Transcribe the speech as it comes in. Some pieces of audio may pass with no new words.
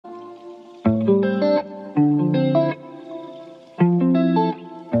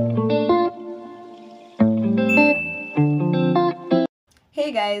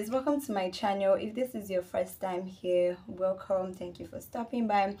guys, welcome to my channel. If this is your first time here, welcome. Thank you for stopping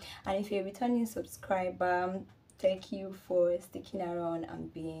by, and if you're a returning subscriber, thank you for sticking around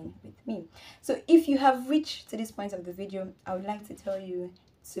and being with me. So if you have reached to this point of the video, I would like to tell you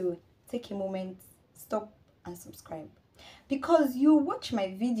to take a moment, stop and subscribe, because you watch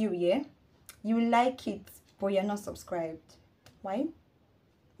my video here, you like it, but you're not subscribed. Why?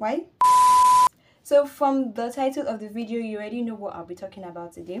 So from the title of the video, you already know what I'll be talking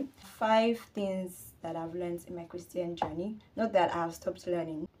about today. 5 things that I've learned in my Christian journey. Not that I've stopped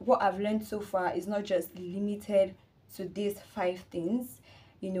learning. What I've learned so far is not just limited to these 5 things.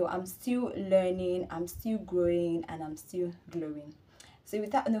 You know, I'm still learning, I'm still growing, and I'm still glowing. So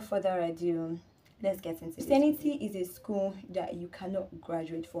without no further ado, let's get into it. Christianity is a school that you cannot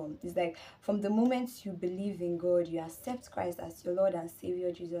graduate from. It's like from the moment you believe in God, you accept Christ as your Lord and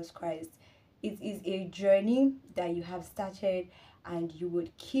Savior, Jesus Christ. It is a journey that you have started, and you would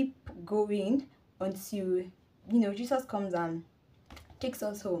keep going until, Jesus comes and takes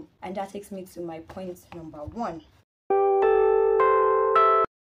us home. And that takes me to my point number 1. I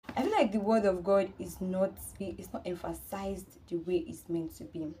feel like the word of God is not emphasized the way it's meant to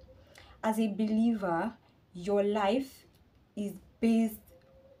be. As a believer, your life is based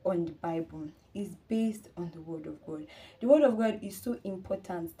on the Bible, is based on the word of God. The word of God is so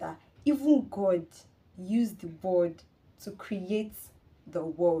important that even God used the word to create the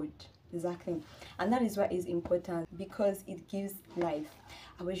world. Exactly. And that is why it's important, because it gives life.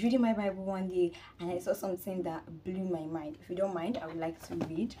 I was reading my Bible one day and I saw something that blew my mind. If you don't mind, I would like to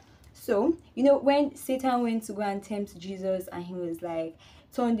read. So, when Satan went to go and tempt Jesus, and he was like,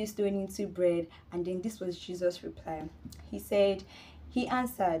 turn this stone into bread, and then this was Jesus' reply. He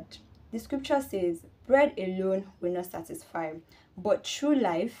answered, the scripture says, bread alone will not satisfy, but true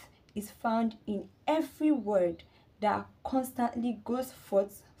life is found in every word that constantly goes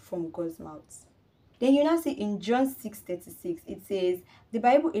forth from God's mouth. Then you now see in John 6:36, it says, the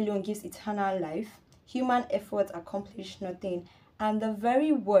Bible alone gives eternal life. Human effort accomplished nothing, and the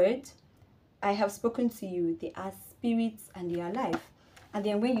very word I have spoken to you, they are spirits and they are life. And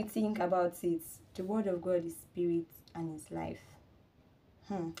then when you think about it, the word of God is spirit and is life.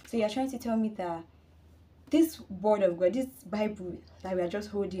 So you're trying to tell me that this word of God, this Bible that we are just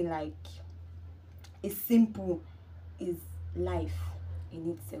holding like is simple, is life in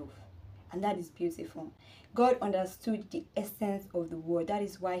itself. And that is beautiful. God understood the essence of the word. That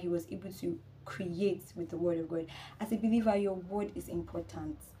is why he was able to create with the word of God. As a believer, your word is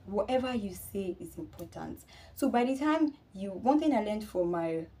important. Whatever you say is important. So by the time one thing I learned from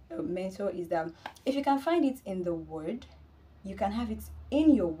my mentor is that if you can find it in the word, you can have it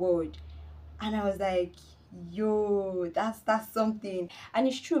in your word. And I was like, yo, that's something. And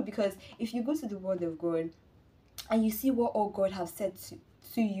it's true, because if you go to the word of God and you see what all God has said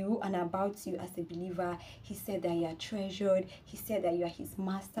to you and about you as a believer, he said that you are treasured, he said that you are his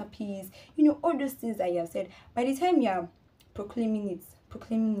masterpiece, all those things that you have said. By the time you are proclaiming it,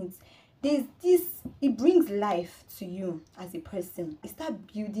 it brings life to you as a person. You start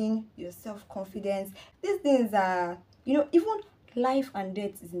building your self-confidence. These things are, even life and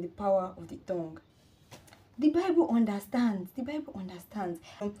death is in the power of the tongue. The Bible understands.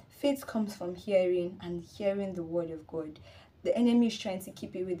 Faith comes from hearing, and hearing the word of God. The enemy is trying to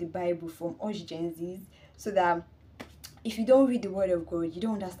keep away the Bible from us Gen Zs, so that if you don't read the word of God, you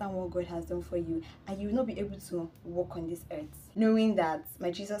don't understand what God has done for you, and you will not be able to walk on this earth knowing that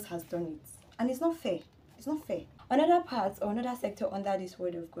my Jesus has done it. And it's not fair. Another part or another sector under this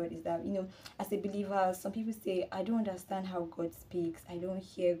word of God is that, as a believer, some people say, I don't understand how God speaks, I don't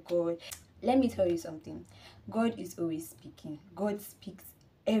hear God. Let me tell you something. God is always speaking. God speaks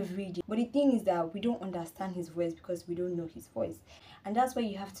every day. But the thing is that we don't understand his voice because we don't know his voice. And that's why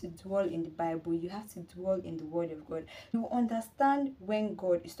you have to dwell in the Bible. You have to dwell in the word of God. You understand when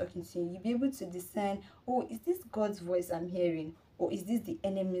God is talking to you. You'll be able to discern, oh, is this God's voice I'm hearing? Or is this the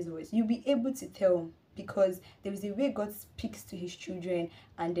enemy's voice? You'll be able to tell, because there is a way God speaks to his children,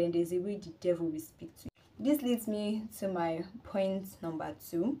 and then there's a way the devil will speak to you. This leads me to my point number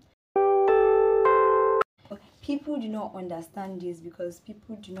 2. People do not understand this, because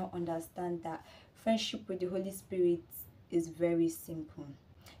people do not understand that friendship with the Holy Spirit is very simple.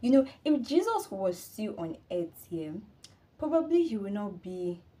 If Jesus was still on earth here, probably he will not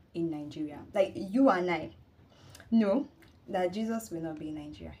be in Nigeria. Like you and I know that Jesus will not be in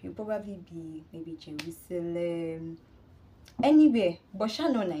Nigeria. He'll probably be maybe Jerusalem, anywhere, but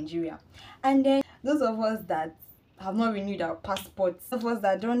not Nigeria. And then those of us that have not renewed our passports, those of us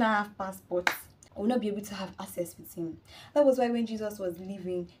that don't have passports, will not be able to have access with him. That was why when Jesus was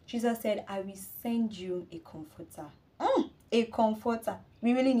leaving, Jesus said, I will send you a comforter. A comforter.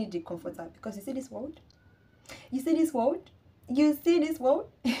 We really need a comforter, because you see this world? You see this world? You see this world?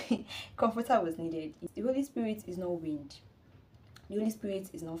 Comforter was needed. The Holy Spirit is not wind. The Holy Spirit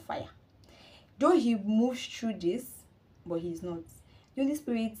is not fire. Though he moves through this, but he's not. The Holy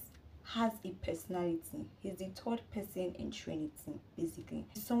Spirit has a personality. He's the third person in Trinity, basically.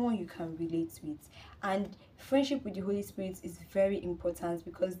 Someone you can relate with. And friendship with the Holy Spirit is very important,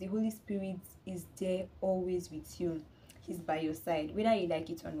 because the Holy Spirit is there always with you. He's by your side, whether you like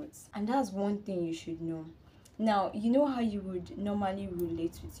it or not. And that's one thing you should know. Now, you know how you would normally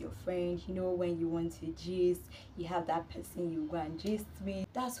relate with your friend, you know, when you want to gist, you have that person you go and gist with.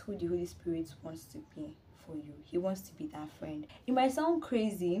 That's who the Holy Spirit wants to be for you. He wants to be that friend. It might sound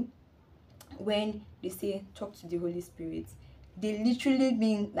crazy when they say talk to the Holy Spirit. They literally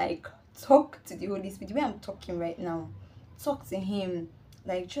mean like talk to the Holy Spirit. The way I'm talking right now, talk to him.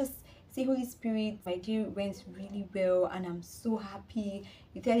 Like, just say, Holy Spirit, my day went really well and I'm so happy.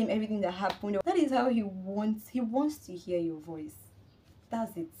 You tell him everything that happened. That is how he wants to hear your voice.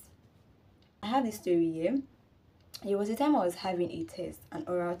 That's it. I have this story here. It was a time I was having a test, an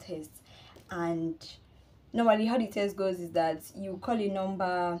oral test, and normally how the test goes is that you call a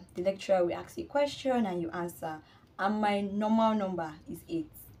number, the lecturer will ask you a question and you answer. And my normal number is 8.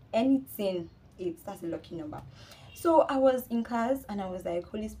 Anything 8, that's a lucky number. So I was in class and I was like,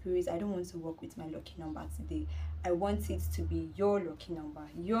 Holy Spirit, I don't want to work with my lucky number today. I want it to be your lucky number,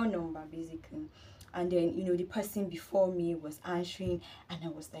 your number, basically. And then, you know, the person before me was answering and I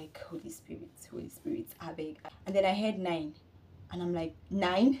was like, Holy Spirit, I beg. And then I heard 9 and I'm like,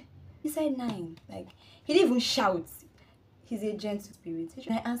 9? He said 9. Like, he didn't even shout. He's a gentle spirit.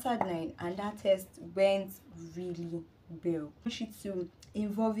 And I answered 9 and that test went really well. I want you to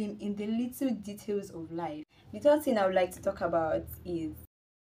involve him in the little details of life. The third thing I would like to talk about is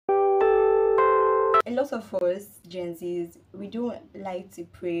a lot of us, Gen Zs, we don't like to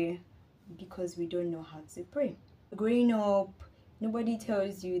pray because we don't know how to pray. Growing up, nobody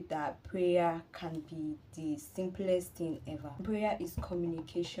tells you that prayer can be the simplest thing ever. Prayer is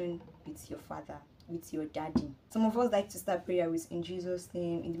communication with your father, with your daddy. Some of us like to start prayer with in Jesus'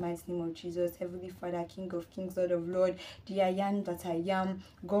 name, in the mighty name of Jesus, Heavenly Father, King of Kings, Lord of Lords, the I am that I am,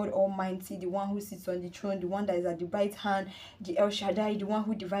 God Almighty, the one who sits on the throne, the one that is at the right hand, the El Shaddai, the one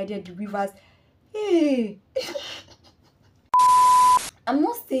who divided the rivers. Hey! I'm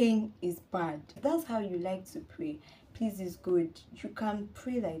not saying it's bad. That's how you like to pray. Please, is good. You can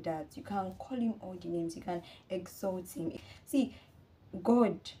pray like that. You can call him all the names. You can exalt him. See,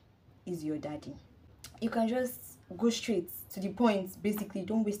 God is your daddy. You can just go straight to the point. Basically,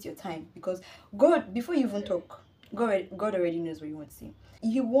 don't waste your time, because God, before you even talk, God already knows what you want to say.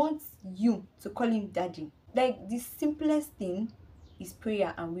 He wants you to call him daddy. Like, the simplest thing is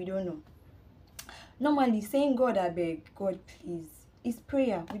prayer, and we don't know. Normally, saying God I beg, God please, is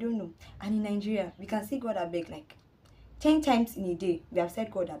prayer. We don't know. And in Nigeria, we can say God I beg like 10 times in a day. We have said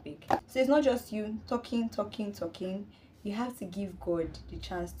God I beg. So it's not just you talking. You have to give God the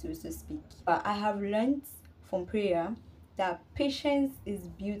chance to speak. But I have learned from prayer that patience is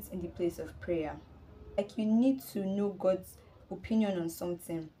built in the place of prayer. Like, you need to know God's opinion on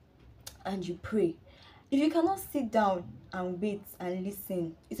something and you pray. If you cannot sit down and wait and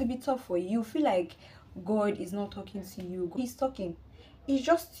listen, it will be tough for you. You feel like God is not talking to you. He's talking. It's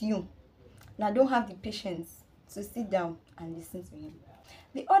just you. Now, don't have the patience to sit down and listen to him.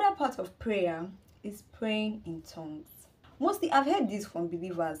 The other part of prayer is praying in tongues. Mostly, I've heard this from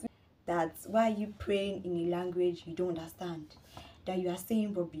believers, that why are you praying in a language you don't understand, that you are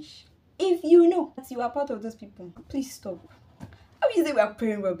saying rubbish. If you know that you are part of those people, please stop. How do you say we are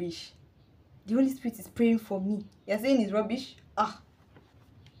praying rubbish? The Holy Spirit is praying for me. You're saying it's rubbish? I'm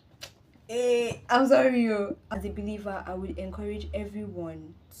sorry, yo. As a believer, I would encourage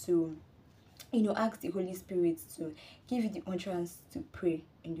everyone to, ask the Holy Spirit to give you the utterance to pray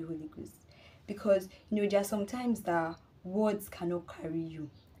in the Holy Ghost. Because, there are sometimes that words cannot carry you.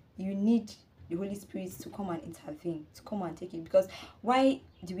 You need the Holy Spirit to come and intervene, to come and take it. Because why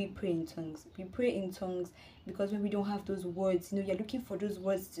do we pray in tongues? We pray in tongues because when we don't have those words, you're looking for those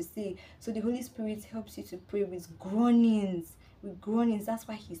words to say. So the Holy Spirit helps you to pray with groanings. That's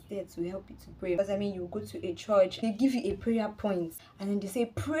why he's there, to help you to pray. Because you go to a church, they give you a prayer point, and then they say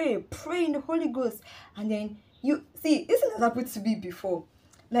pray in the Holy Ghost, and then you see, this has happened to me before.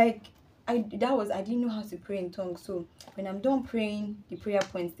 Like, I didn't know how to pray in tongues. So when I'm done praying the prayer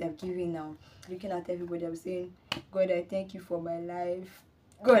points they're giving now, looking at everybody, I'm saying, God, I thank you for my life.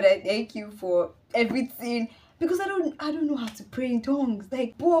 God, I thank you for everything. Because I don't know how to pray in tongues.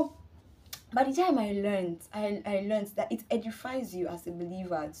 Like, but by the time I learned that it edifies you as a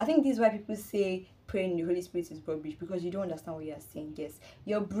believer. I think this is why people say praying in the Holy Spirit is rubbish because you don't understand what you are saying. Yes,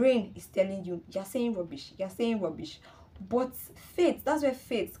 your brain is telling you you're saying rubbish, but faith, that's where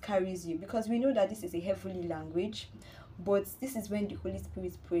faith carries you, because we know that this is a heavenly language, but this is when the Holy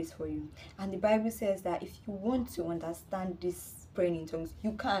Spirit prays for you. And the Bible says that if you want to understand this praying in tongues,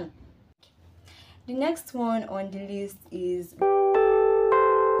 you can. The next one on the list is,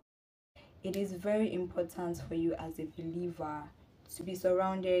 it is very important for you as a believer to be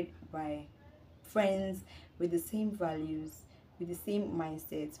surrounded by friends with the same values, with the same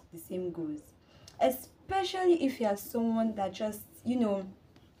mindset, the same goals. Especially if you are someone that just,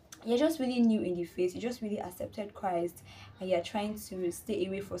 you're just really new in the faith, you just really accepted Christ, and you're trying to stay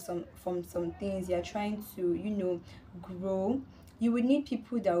away from some things, you're trying to, grow. You would need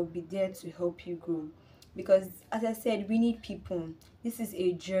people that will be there to help you grow, because as I said, we need people. This is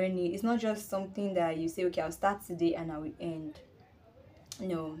a journey. It's not just something that you say, okay, I'll start today and I will end.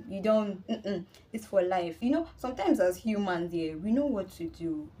 No, you don't. It's for life. Sometimes as humans, yeah, we know what to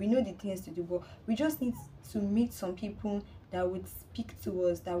do, we know the things to do, but we just need to meet some people that would speak to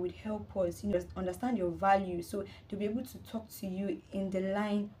us, that would help us, just understand your value, so they'll be able to talk to you in the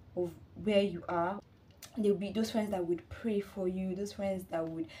line of where you are. There'll be those friends that would pray for you, those friends that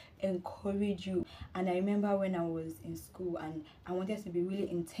would encourage you. And I remember when I was in school and I wanted to be really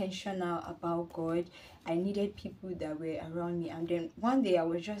intentional about God, I needed people that were around me. And then one day I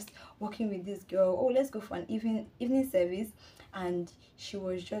was just walking with this girl. Oh, let's go for an evening service. And she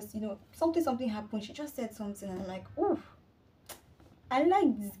was just, something happened. She just said something, and I'm like, oh, I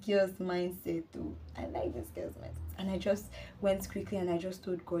like this girl's mindset though. I like this girl's mindset. And I just went quickly and I just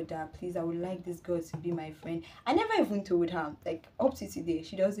told God that, please, I would like this girl to be my friend. I never even told her. Like, up to today,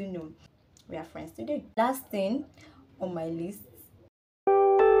 she doesn't know. We are friends today. Last thing on my list,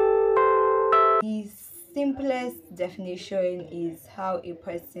 the simplest definition is how a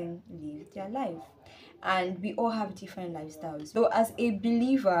person lives their life. And we all have different lifestyles. So as a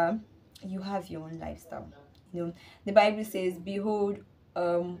believer, you have your own lifestyle. The Bible says, behold,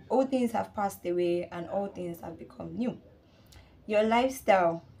 all things have passed away and all things have become new. Your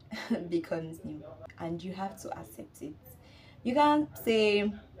lifestyle becomes new, and you have to accept it. You can't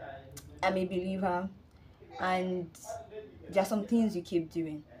say, I'm a believer, and there are some things you keep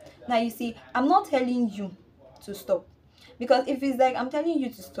doing. Now, you see, I'm not telling you to stop, because if it's like I'm telling you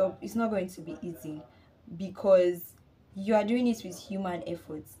to stop, it's not going to be easy, because you are doing it with human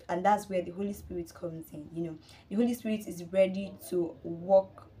efforts, and that's where the Holy Spirit comes in. The Holy Spirit is ready to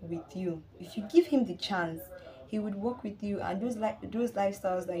work with you. If you give him the chance, he would work with you, and those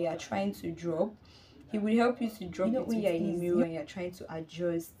lifestyles that you are trying to drop, he will help you to drop it. When you're in the mirror and you're trying to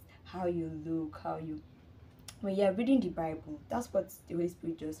adjust how you look, when you're reading the Bible, that's what the Holy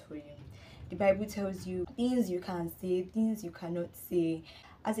Spirit does for you. The Bible tells you things you can say, things you cannot say.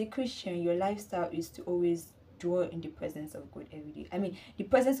 As a Christian, your lifestyle is to always dwell in the presence of God every day. I mean, the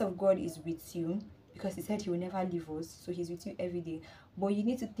presence of God is with you, because he said he will never leave us, so he's with you every day. But you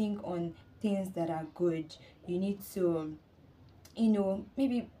need to think on things that are good. You need to,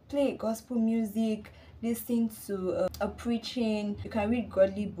 maybe play gospel music, listen to a preaching. You can read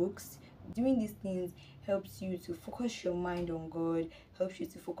godly books. Doing these things helps you to focus your mind on God, helps you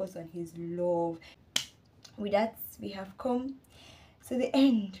to focus on his love. With that, we have come to the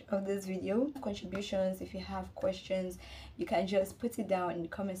end of this video. Contributions, if you have questions, you can just put it down in the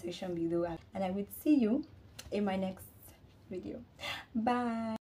comment section below, and I will see you in my next video. Bye.